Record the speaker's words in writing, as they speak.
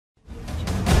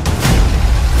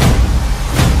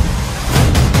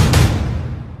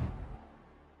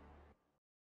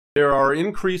There are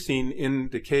increasing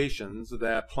indications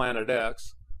that Planet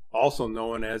X, also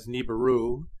known as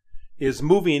Nibiru, is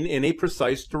moving in a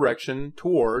precise direction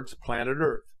towards planet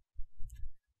Earth.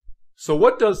 So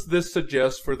what does this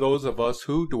suggest for those of us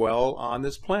who dwell on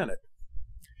this planet?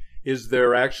 Is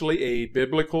there actually a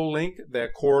biblical link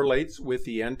that correlates with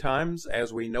the end times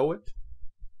as we know it?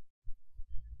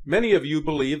 Many of you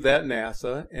believe that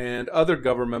NASA and other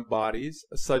government bodies,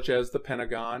 such as the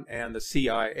Pentagon and the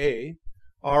CIA,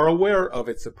 are aware of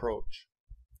its approach.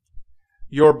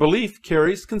 Your belief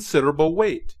carries considerable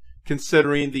weight,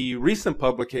 considering the recent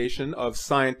publication of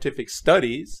scientific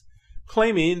studies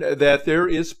claiming that there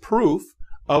is proof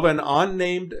of an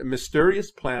unnamed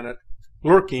mysterious planet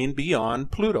lurking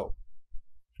beyond Pluto.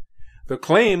 The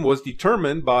claim was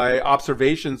determined by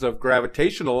observations of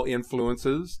gravitational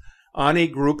influences on a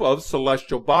group of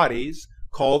celestial bodies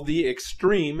called the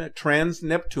extreme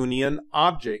trans-Neptunian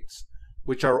objects,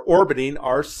 which are orbiting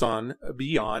our sun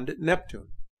beyond Neptune.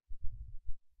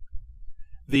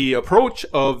 The approach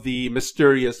of the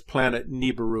mysterious planet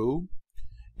Nibiru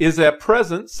is at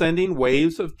present sending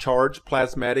waves of charged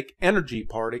plasmatic energy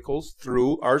particles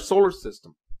through our solar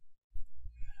system.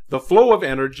 The flow of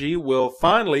energy will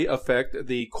finally affect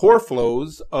the core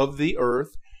flows of the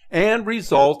Earth and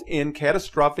result in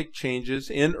catastrophic changes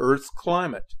in Earth's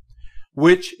climate,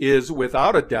 which is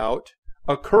without a doubt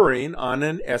occurring on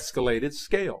an escalated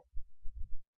scale.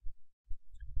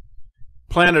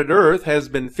 Planet Earth has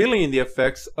been feeling the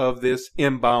effects of this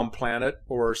inbound planet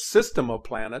or system of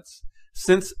planets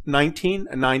since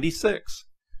 1996,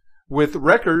 with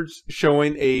records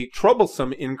showing a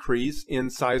troublesome increase in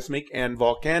seismic and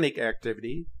volcanic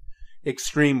activity,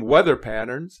 extreme weather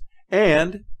patterns,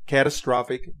 and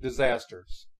catastrophic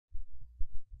disasters.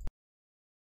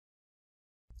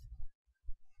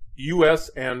 U.S.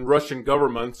 and Russian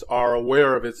governments are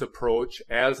aware of its approach,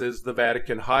 as is the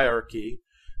Vatican hierarchy,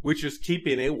 which is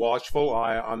keeping a watchful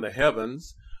eye on the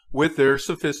heavens with their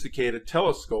sophisticated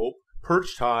telescope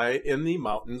perched high in the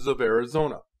mountains of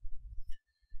Arizona.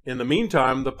 In the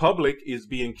meantime, the public is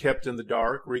being kept in the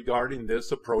dark regarding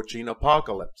this approaching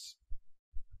apocalypse.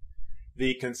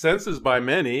 The consensus by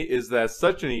many is that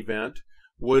such an event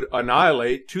would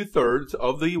annihilate 2/3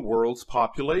 of the world's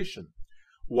population,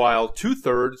 while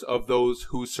 2/3 of those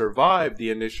who survive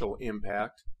the initial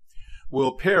impact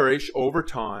will perish over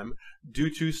time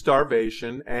due to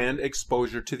starvation and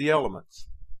exposure to the elements.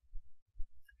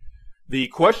 The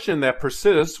question that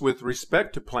persists with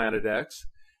respect to Planet X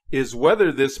is whether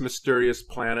this mysterious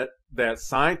planet that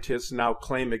scientists now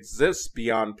claim exists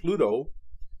beyond Pluto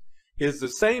is the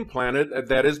same planet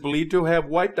that is believed to have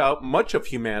wiped out much of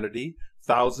humanity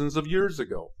thousands of years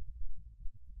ago.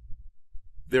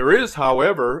 There is,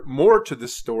 however, more to the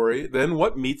story than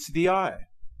what meets the eye.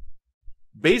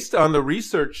 Based on the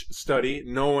research study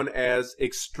known as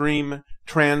extreme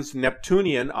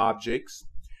trans-Neptunian objects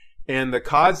and the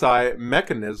quasi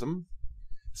mechanism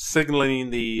signaling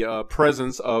the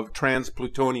presence of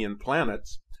trans-Plutonian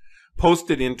planets,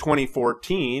 posted in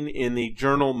 2014 in the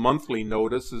Journal Monthly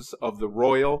Notices of the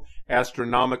Royal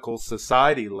Astronomical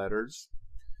Society letters,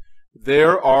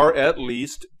 there are at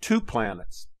least 2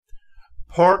 planets,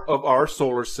 part of our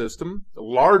solar system,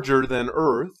 larger than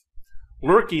Earth,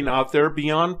 lurking out there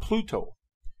beyond Pluto,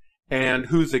 and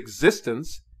whose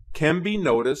existence can be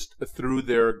noticed through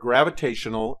their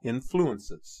gravitational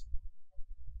influences.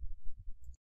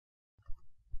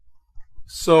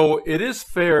 So it is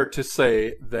fair to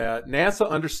say that NASA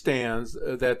understands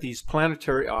that these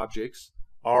planetary objects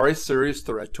are a serious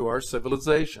threat to our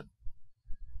civilization.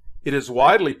 It is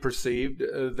widely perceived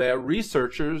that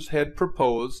researchers had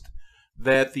proposed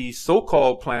that the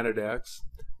so-called Planet X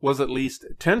was at least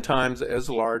 10 times as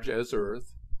large as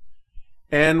Earth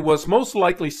and was most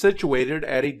likely situated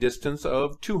at a distance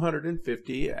of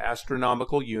 250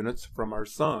 astronomical units from our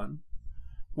Sun,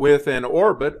 with an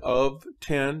orbit of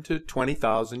 10 to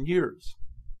 20,000 years.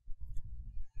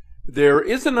 There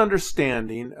is an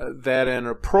understanding that an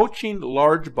approaching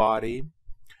large body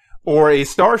or a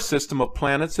star system of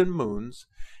planets and moons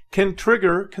can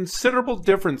trigger considerable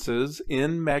differences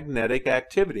in magnetic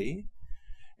activity,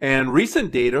 and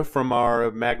recent data from our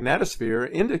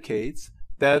magnetosphere indicates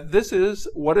that this is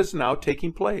what is now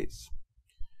taking place.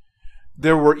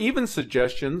 There were even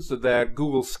suggestions that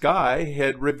Google Sky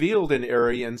had revealed an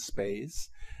area in space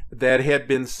that had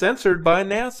been censored by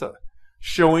NASA,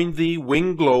 showing the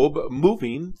winged globe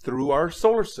moving through our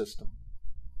solar system.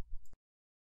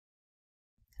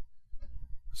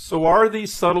 So are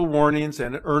these subtle warnings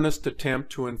an earnest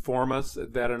attempt to inform us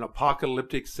that an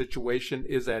apocalyptic situation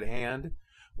is at hand,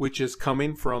 which is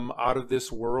coming from out of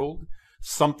this world,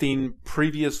 something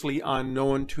previously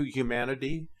unknown to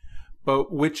humanity,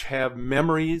 but which have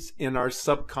memories in our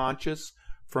subconscious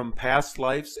from past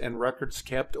lives and records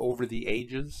kept over the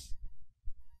ages?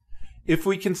 If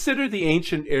we consider the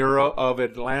ancient era of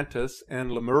Atlantis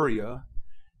and Lemuria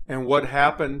and what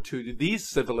happened to these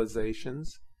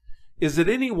civilizations, is it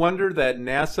any wonder that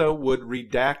NASA would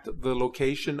redact the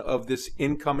location of this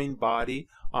incoming body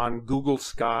on Google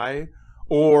Sky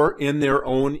or in their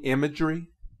own imagery?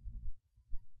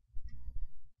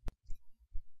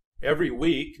 Every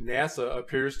week, NASA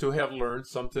appears to have learned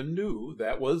something new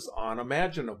that was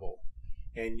unimaginable,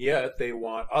 and yet they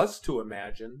want us to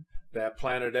imagine that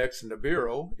Planet X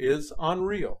Nibiru is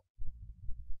unreal.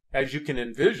 As you can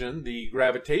envision, the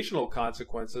gravitational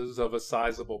consequences of a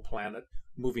sizable planet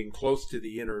moving close to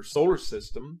the inner solar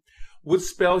system would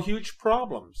spell huge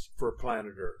problems for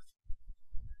planet Earth.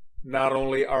 Not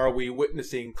only are we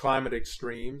witnessing climate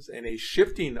extremes and a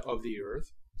shifting of the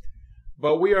Earth,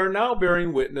 but we are now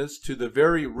bearing witness to the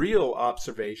very real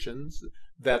observations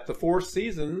that the four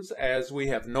seasons, as we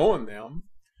have known them,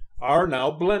 are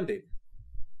now blending.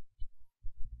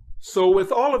 So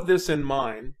with all of this in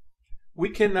mind, we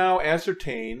can now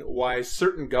ascertain why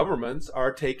certain governments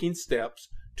are taking steps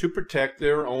to protect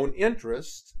their own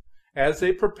interests as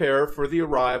they prepare for the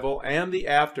arrival and the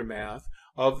aftermath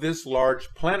of this large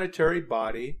planetary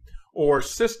body or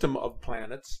system of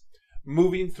planets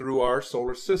moving through our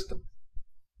solar system.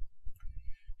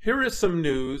 Here is some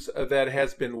news that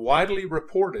has been widely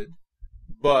reported,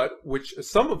 but which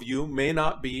some of you may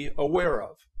not be aware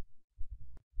of.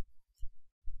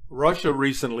 Russia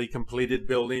recently completed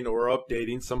building or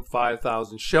updating some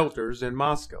 5,000 shelters in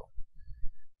Moscow.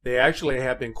 They actually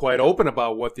have been quite open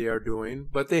about what they are doing,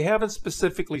 but they haven't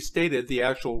specifically stated the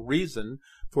actual reason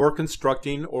for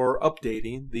constructing or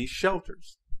updating these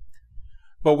shelters.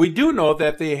 But we do know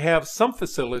that they have some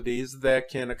facilities that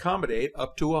can accommodate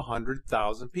up to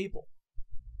 100,000 people.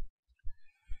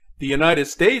 The United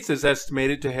States is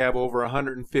estimated to have over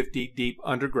 150 deep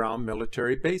underground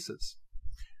military bases.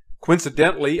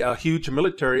 Coincidentally, a huge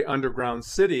military underground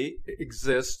city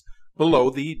exists below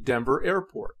the Denver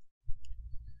airport.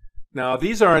 Now,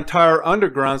 these are entire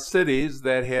underground cities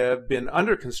that have been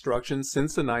under construction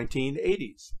since the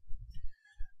 1980s.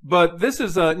 But this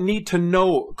is a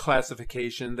need-to-know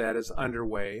classification that is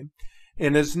underway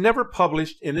and is never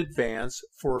published in advance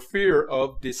for fear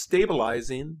of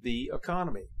destabilizing the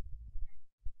economy.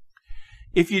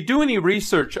 If you do any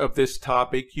research of this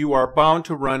topic, you are bound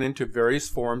to run into various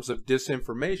forms of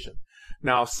disinformation.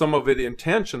 Now, some of it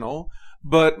intentional,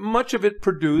 but much of it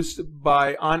produced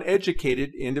by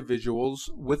uneducated individuals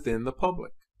within the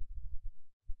public.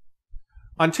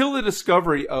 Until the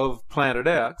discovery of Planet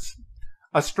X,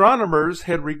 astronomers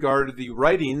had regarded the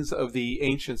writings of the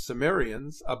ancient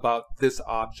Sumerians about this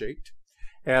object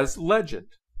as legend.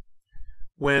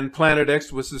 When Planet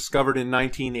X was discovered in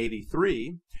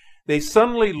 1983, they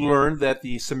suddenly learned that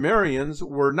the Sumerians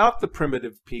were not the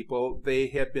primitive people they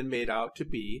had been made out to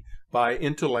be by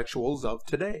intellectuals of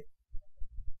today.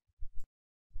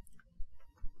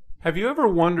 Have you ever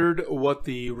wondered what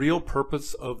the real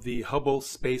purpose of the Hubble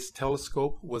Space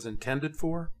Telescope was intended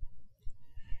for?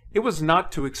 It was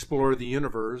not to explore the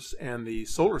universe and the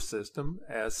solar system,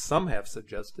 as some have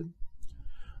suggested.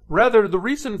 Rather, the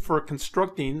reason for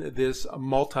constructing this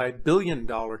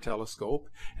multi-billion-dollar telescope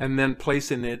and then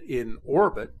placing it in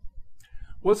orbit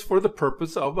was for the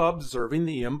purpose of observing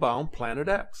the inbound Planet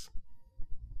X.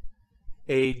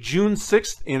 A June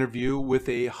 6th interview with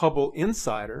a Hubble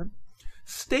insider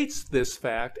states this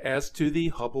fact as to the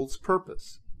Hubble's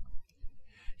purpose.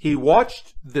 He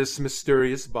watched this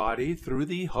mysterious body through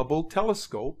the Hubble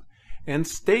telescope and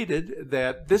stated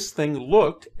that this thing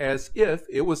looked as if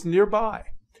it was nearby.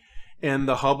 And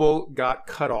the Hubble got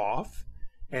cut off,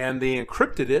 and they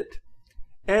encrypted it,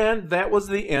 and that was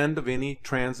the end of any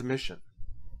transmission.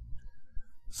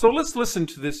 So let's listen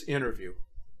to this interview.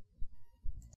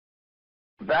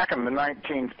 Back in the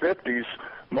 1950s,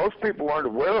 most people weren't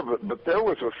aware of it, but there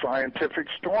was a scientific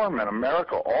storm in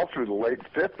America all through the late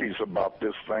 50s about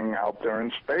this thing out there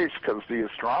in space, because the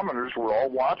astronomers were all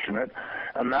watching it,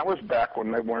 and that was back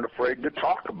when they weren't afraid to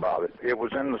talk about it. It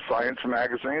was in the science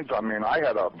magazines. I mean, I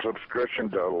had a subscription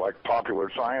to, like,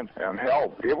 Popular Science, and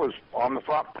hell, it was on the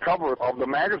front cover of the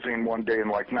magazine one day in,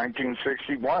 like,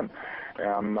 1961.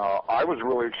 And I was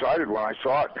really excited when I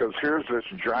saw it, because here's this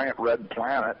giant red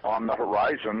planet on the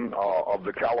horizon of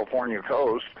the California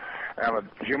coast, and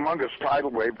a humongous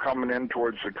tidal wave coming in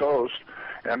towards the coast.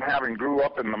 And having grew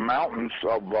up in the mountains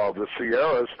of the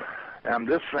Sierras, and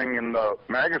this thing in the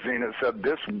magazine, it said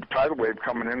this tidal wave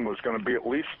coming in was going to be at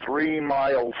least 3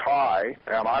 miles high.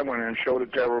 And I went in and showed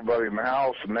it to everybody in the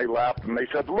house, and they laughed, and they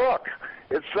said, look,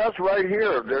 It says right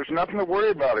here, there's nothing to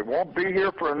worry about. It won't be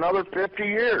here for another 50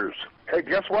 years. Hey,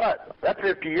 guess what? That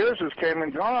 50 years has came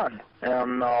and gone.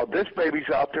 And this baby's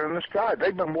out there in the sky.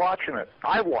 They've been watching it.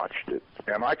 I watched it.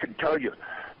 And I can tell you,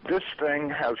 this thing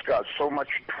has got so much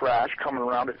trash coming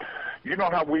around it. You know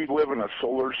how we live in a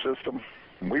solar system?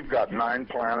 We've got 9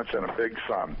 planets and a big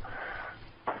sun.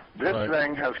 This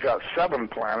thing has got 7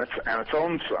 planets and its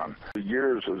own sun. The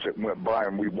years as it went by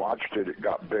and we watched it, it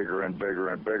got bigger and bigger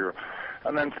and bigger.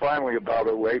 And then finally, about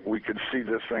 '08, we could see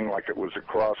this thing like it was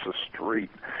across the street.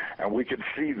 And we could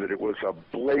see that it was a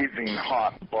blazing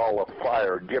hot ball of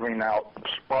fire giving out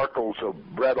sparkles of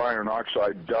red iron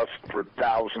oxide dust for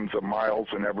thousands of miles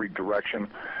in every direction.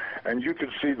 And you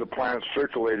could see the planet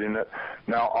circulating it.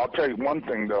 Now, I'll tell you one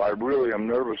thing that I really am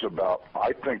nervous about.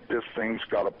 I think this thing's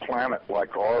got a planet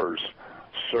like ours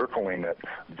circling it.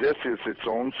 This is its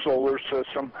own solar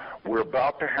system. We're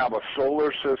about to have a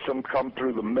solar system come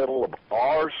through the middle of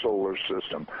our solar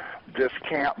system. This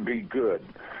can't be good.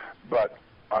 But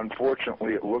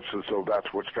unfortunately, it looks as though that's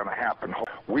what's going to happen.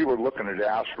 We were looking at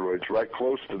asteroids. Right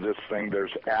close to this thing,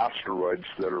 there's asteroids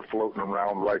that are floating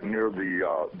around right near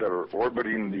that are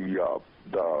orbiting the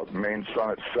main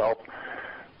sun itself.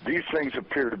 These things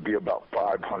appear to be about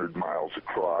 500 miles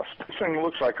across. This thing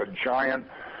looks like a giant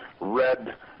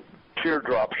red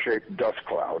teardrop-shaped dust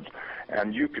cloud,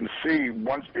 and you can see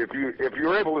once if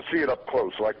you're able to see it up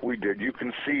close like we did, you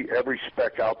can see every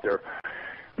speck out there.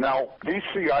 Now, these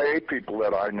CIA people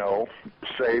that I know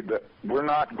say that we're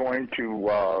not going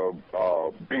to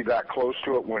be that close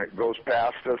to it when it goes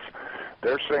past us.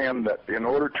 They're saying that in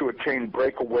order to attain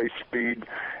breakaway speed,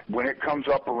 when it comes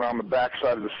up around the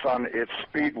backside of the sun, its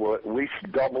speed will at least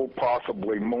double,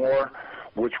 possibly more,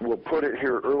 which will put it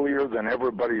here earlier than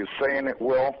everybody is saying it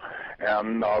will,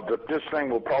 and that this thing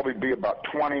will probably be about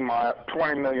 20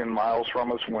 million miles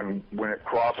from us when it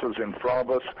crosses in front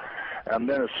of us. And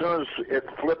then as soon as it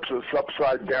flips us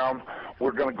upside down,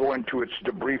 we're going to go into its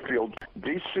debris field.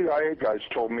 These CIA guys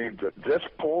told me that this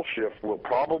pole shift will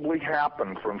probably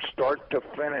happen from start to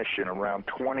finish in around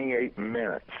 28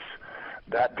 minutes.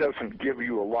 That doesn't give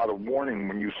you a lot of warning.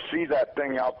 When you see that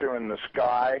thing out there in the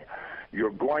sky,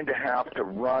 you're going to have to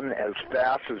run as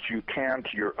fast as you can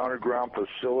to your underground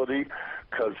facility,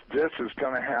 because this is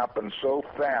going to happen so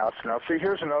fast. Now, see,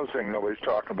 here's another thing nobody's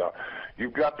talking about.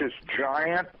 You've got this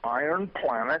giant iron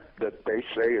planet that they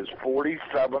say is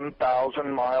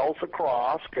 47,000 miles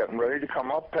across, getting ready to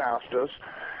come up past us.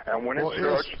 And when it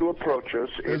starts to approach us,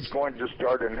 it's going to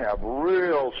start and have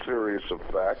real serious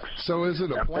effects. So is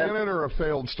it a planet or a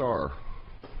failed star?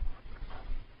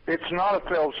 It's not a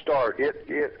failed star.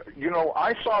 You know,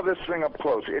 I saw this thing up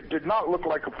close. It did not look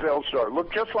like a failed star. It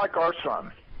looked just like our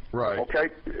sun. Right. Okay?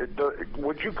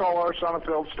 Would you call our sun a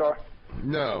failed star?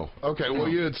 No. Okay, well,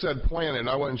 you had said planet.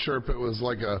 I wasn't sure if it was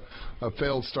like a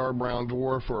failed star brown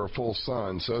dwarf or a full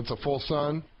sun. So it's a full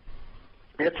sun?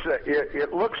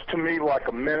 It looks to me like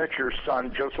a miniature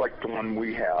sun, just like the one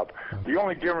we have. The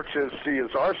only difference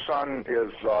is our sun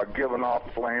is giving off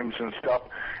flames and stuff,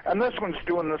 and this one's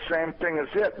doing the same thing as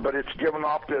it, but it's giving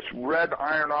off this red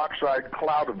iron oxide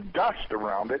cloud of dust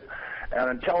around it,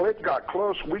 and until it got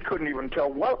close, we couldn't even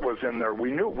tell what was in there.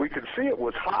 We could see it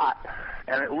was hot,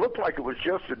 and it looked like it was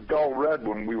just a dull red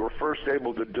when we were first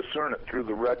able to discern it through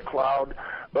the red cloud.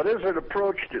 But as it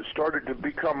approached, it started to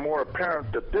become more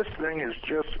apparent that this thing is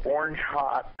just orange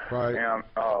hot, right.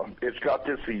 And it's got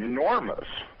this enormous,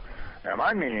 and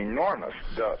I mean enormous,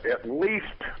 at least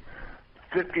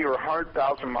 50 or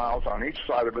 100,000 miles on each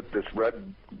side of it, this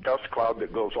red dust cloud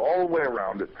that goes all the way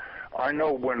around it. I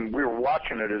know when we were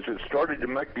watching it, as it started to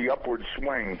make the upward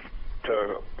swing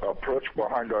to approach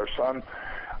behind our sun,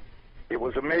 it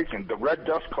was amazing. The red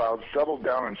dust cloud settled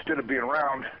down. Instead of being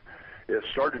round, it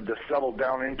started to settle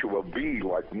down into a V,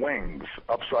 like wings,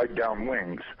 upside-down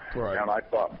wings. Right. And I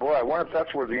thought, boy, I wonder if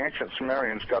that's where the ancient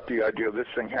Sumerians got the idea this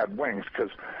thing had wings,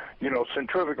 because, you know,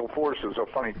 centrifugal force is a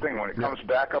funny thing. When it comes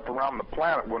back up around the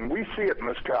planet, when we see it in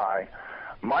the sky,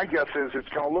 my guess is it's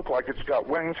going to look like it's got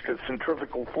wings, because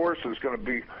centrifugal force is going to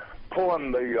be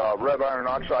pulling the red iron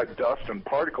oxide dust and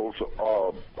particles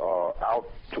out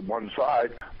to one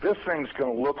side. This thing's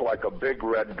going to look like a big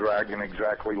red dragon,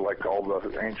 exactly like all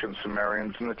the ancient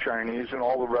Sumerians and the Chinese and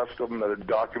all the rest of them that had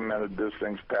documented this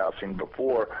thing's passing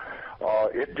before.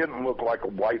 It didn't look like a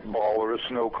white ball or a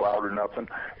snow cloud or nothing.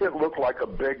 It looked like a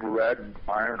big red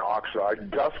iron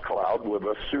oxide dust cloud with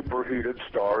a superheated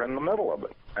star in the middle of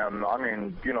it. And I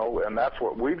mean, you know, and that's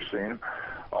what we've seen.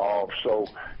 So,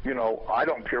 you know, I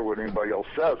don't care what anybody else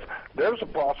says. There's a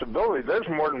possibility there's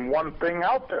more than one thing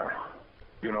out there.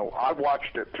 You know, I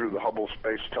watched it through the Hubble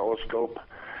Space Telescope,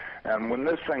 And when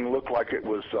this thing looked like it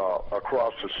was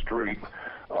across the street,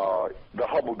 the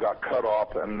Hubble got cut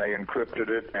off and they encrypted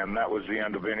it, and that was the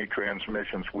end of any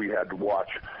transmissions we had to watch.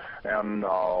 And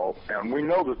we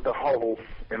know that the Hubble,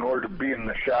 in order to be in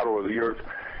the shadow of the Earth,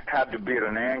 had to be at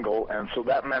an angle, and so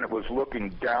that meant it was looking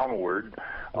downward,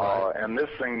 and this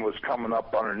thing was coming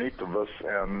up underneath of us.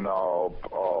 And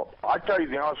I tell you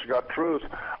the honest to God truth,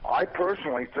 I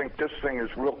personally think this thing is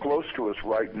real close to us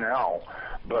right now.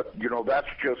 But, you know, that's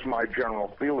just my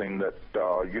general feeling that,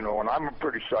 you know, and I'm a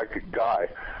pretty psychic guy.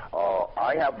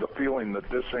 I have the feeling that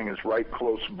this thing is right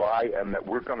close by and that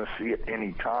we're going to see it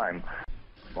any time.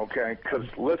 Okay? Because,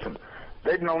 listen,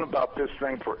 they've known about this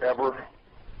thing forever.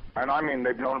 And I mean,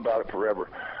 they've known about it forever.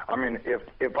 I mean,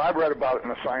 if I read about it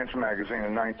in a science magazine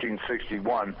in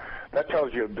 1961, that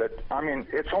tells you that, I mean,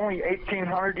 it's only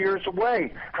 1,800 years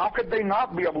away. How could they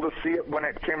not be able to see it when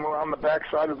it came around the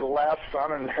backside of the last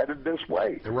sun and headed this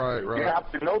way? Right. You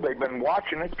have to know they've been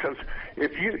watching it, because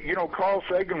if you know, Carl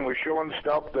Sagan was showing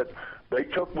stuff that they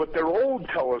took with their old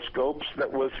telescopes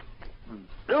that was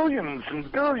billions and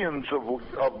billions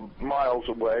of miles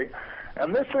away.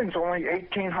 And this thing's only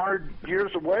 1,800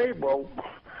 years away. Well,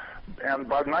 and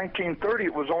by 1930,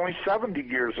 it was only 70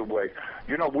 years away.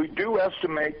 You know, we do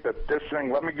estimate that this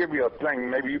thing, let me give you a thing,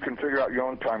 maybe you can figure out your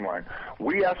own timeline.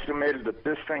 We estimated that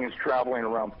this thing is traveling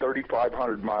around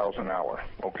 3,500 miles an hour,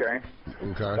 okay?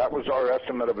 Okay. That was our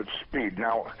estimate of its speed.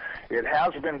 Now, it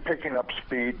has been picking up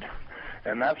speed,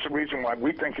 and that's the reason why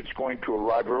we think it's going to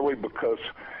arrive early, because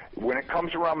when it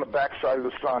comes around the backside of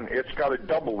the sun, it's got to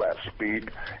double that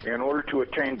speed in order to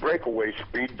attain breakaway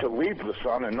speed to leave the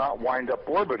sun and not wind up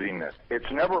orbiting it. It's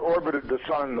never orbited the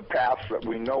sun in the past that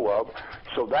we know of,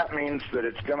 so that means that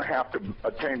it's going to have to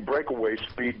attain breakaway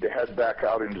speed to head back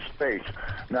out into space.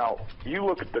 Now, you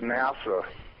look at the NASA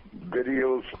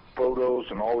videos, photos,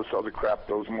 and all this other crap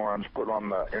those morons put on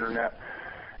the internet.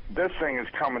 This thing is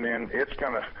coming in. It's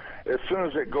going to, as soon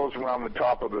as it goes around the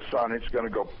top of the sun, it's going to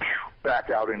go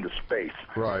back out into space.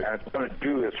 Right. And it's going to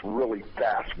do this really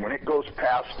fast. When it goes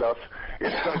past us,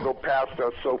 it's going to go past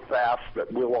us so fast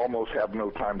that we'll almost have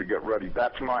no time to get ready.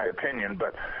 That's my opinion,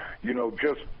 but, you know,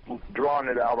 just drawing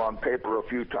it out on paper a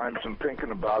few times and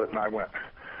thinking about it, and I went,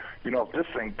 you know, if this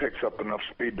thing picks up enough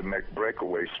speed to make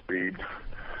breakaway speed,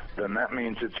 then that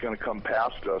means it's going to come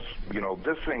past us. You know,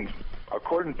 this thing,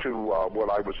 according to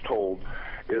what I was told,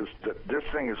 is that this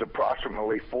thing is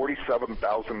approximately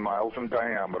 47,000 miles in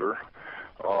diameter,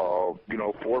 you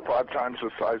know, 4 or 5 times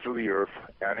the size of the Earth,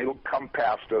 and it'll come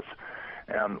past us,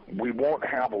 and we won't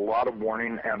have a lot of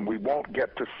warning, and we won't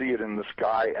get to see it in the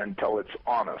sky until it's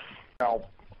on us. Now,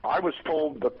 I was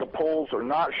told that the poles are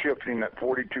not shifting at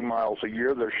 42 miles a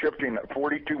year. They're shifting at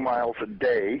 42 miles a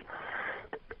day,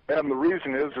 and the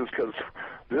reason is because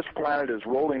this planet is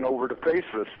rolling over to face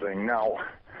this thing. Now,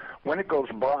 when it goes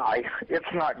by, it's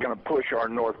not going to push our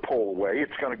North Pole away.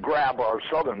 It's going to grab our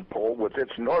southern pole with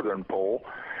its northern pole,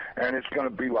 and it's going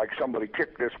to be like somebody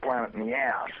kicked this planet in the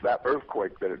ass. That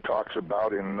earthquake that it talks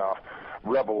about in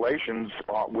Revelations,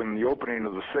 when the opening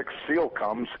of the 6th seal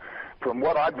comes, from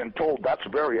what I've been told, that's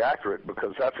very accurate,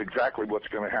 because that's exactly what's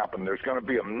going to happen. There's going to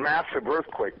be a massive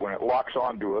earthquake when it locks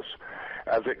onto us.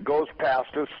 As it goes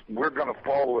past us, we're going to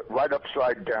follow it right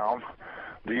upside down.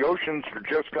 The oceans are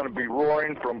just going to be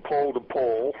roaring from pole to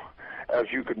pole, as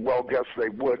you could well guess they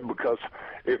would, because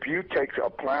if you take a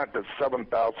planet that's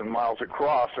 7,000 miles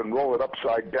across and roll it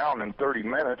upside down in 30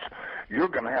 minutes, you're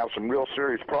going to have some real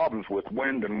serious problems with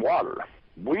wind and water.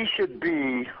 We should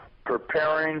be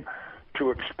preparing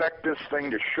to expect this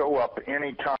thing to show up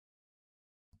any time.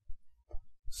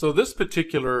 So this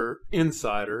particular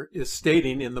insider is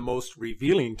stating in the most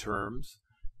revealing terms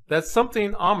that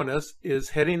something ominous is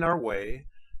heading our way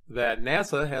that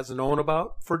NASA has known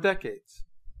about for decades.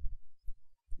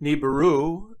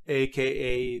 Nibiru,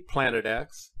 aka Planet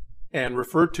X, and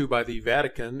referred to by the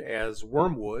Vatican as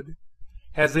Wormwood,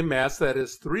 has a mass that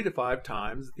is 3 to 5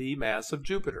 times the mass of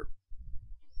Jupiter.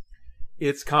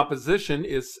 Its composition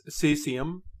is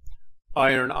cesium,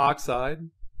 iron oxide,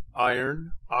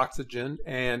 iron, oxygen,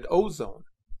 and ozone.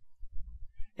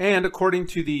 And according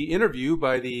to the interview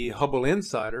by the Hubble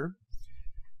Insider,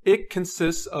 it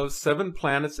consists of 7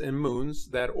 planets and moons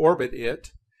that orbit it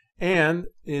and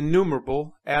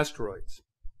innumerable asteroids.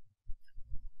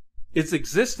 Its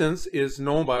existence is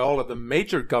known by all of the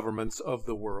major governments of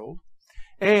the world,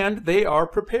 and they are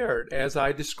prepared, as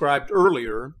I described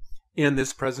earlier in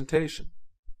this presentation.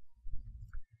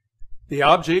 The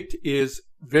object is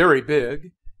very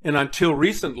big, and until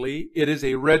recently it is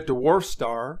a red dwarf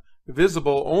star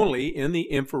visible only in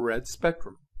the infrared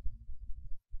spectrum.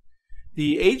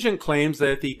 The agent claims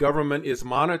that the government is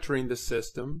monitoring the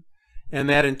system and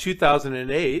that in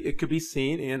 2008 it could be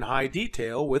seen in high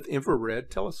detail with infrared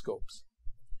telescopes.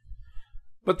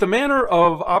 But the manner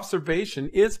of observation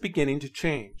is beginning to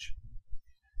change.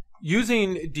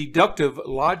 Using deductive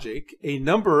logic, a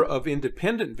number of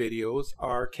independent videos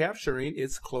are capturing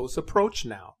its close approach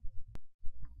now.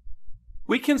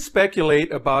 We can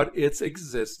speculate about its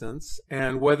existence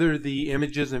and whether the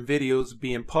images and videos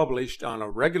being published on a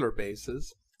regular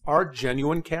basis are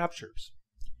genuine captures.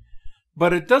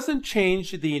 But it doesn't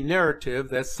change the narrative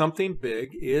that something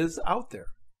big is out there.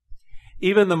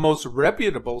 Even the most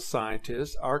reputable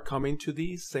scientists are coming to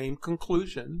the same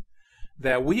conclusion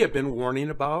that we have been warning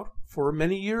about for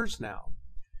many years now.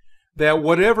 That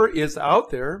whatever is out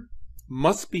there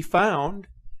must be found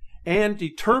and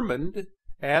determined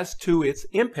as to its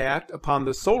impact upon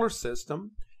the solar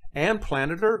system and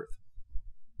planet Earth.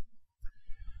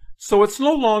 So it's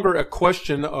no longer a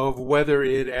question of whether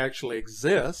it actually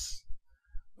exists,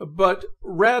 but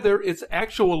rather its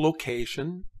actual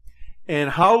location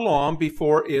and how long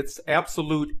before its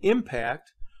absolute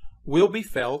impact will be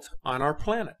felt on our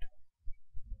planet.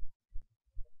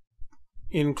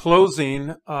 In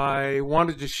closing, I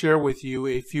wanted to share with you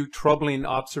a few troubling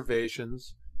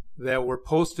observations that were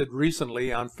posted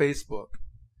recently on Facebook.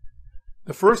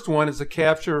 The first one is a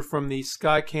capture from the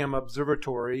Skycam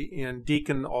Observatory in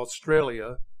Deakin,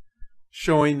 Australia,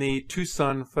 showing the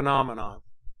two-sun phenomenon.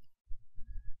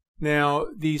 Now,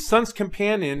 the sun's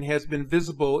companion has been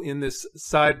visible in this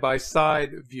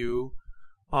side-by-side view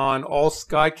on all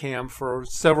Skycam for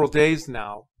several days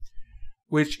now,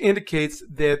 which indicates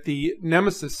that the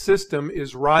Nemesis system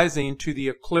is rising to the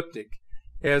ecliptic,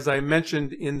 as I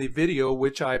mentioned in the video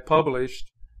which I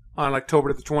published on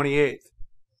October the 28th.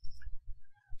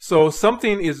 So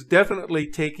something is definitely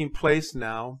taking place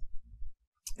now,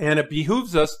 and it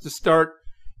behooves us to start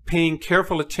paying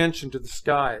careful attention to the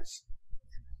skies.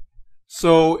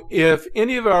 So if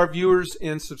any of our viewers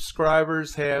and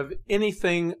subscribers have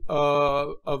anything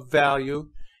of value,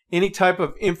 any type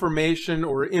of information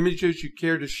or images you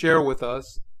care to share with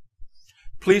us,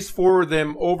 please forward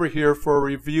them over here for a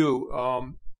review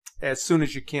as soon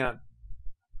as you can.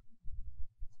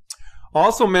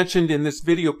 Also mentioned in this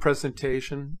video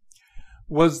presentation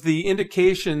was the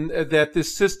indication that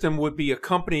this system would be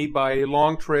accompanied by a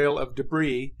long trail of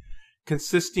debris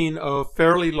consisting of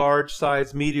fairly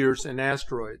large-sized meteors and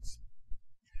asteroids.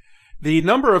 The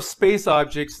number of space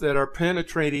objects that are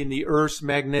penetrating the Earth's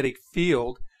magnetic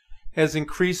field has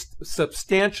increased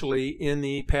substantially in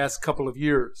the past couple of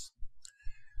years.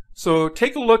 So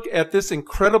take a look at this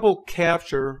incredible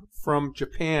capture from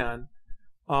Japan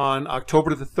on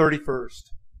October the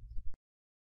 31st.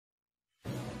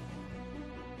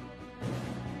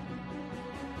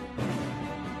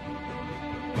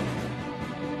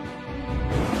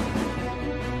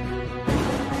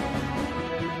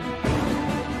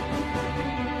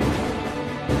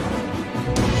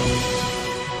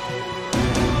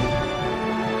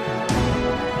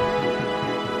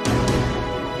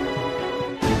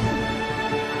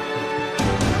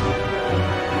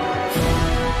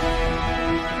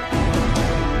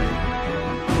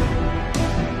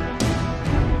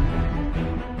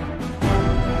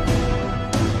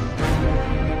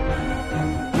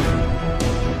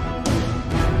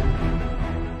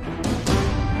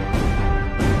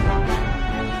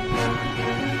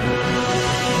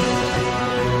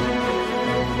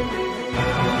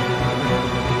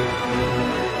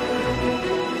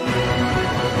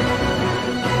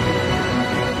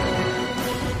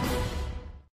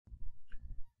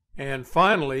 And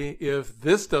finally, if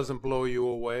this doesn't blow you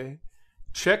away,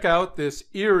 check out this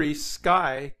eerie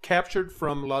sky captured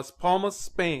from Las Palmas,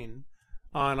 Spain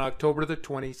on October the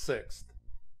 26th.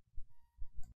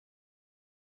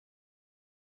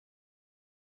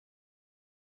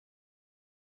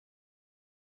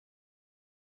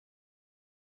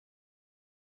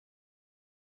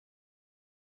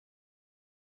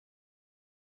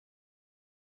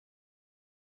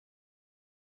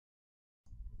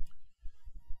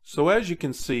 So as you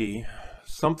can see,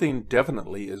 something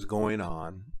definitely is going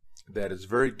on that is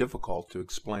very difficult to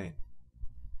explain.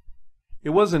 It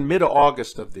was in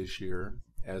mid-August of this year,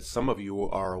 as some of you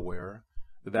are aware,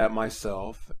 that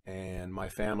myself and my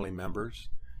family members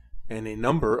and a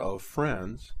number of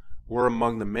friends were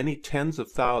among the many tens of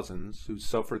thousands who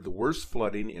suffered the worst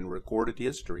flooding in recorded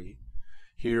history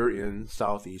here in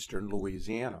southeastern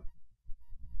Louisiana.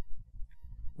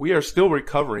 We are still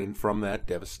recovering from that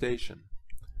devastation.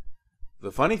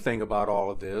 The funny thing about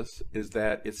all of this is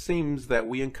that it seems that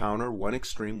we encounter one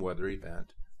extreme weather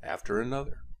event after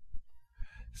another.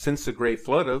 Since the Great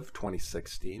Flood of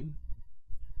 2016,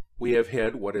 we have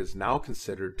had what is now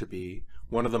considered to be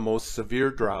one of the most severe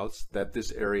droughts that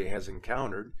this area has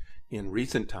encountered in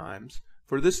recent times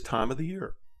for this time of the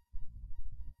year.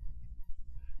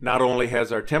 Not only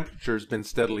has our temperatures been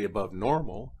steadily above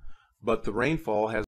normal, but the rainfall has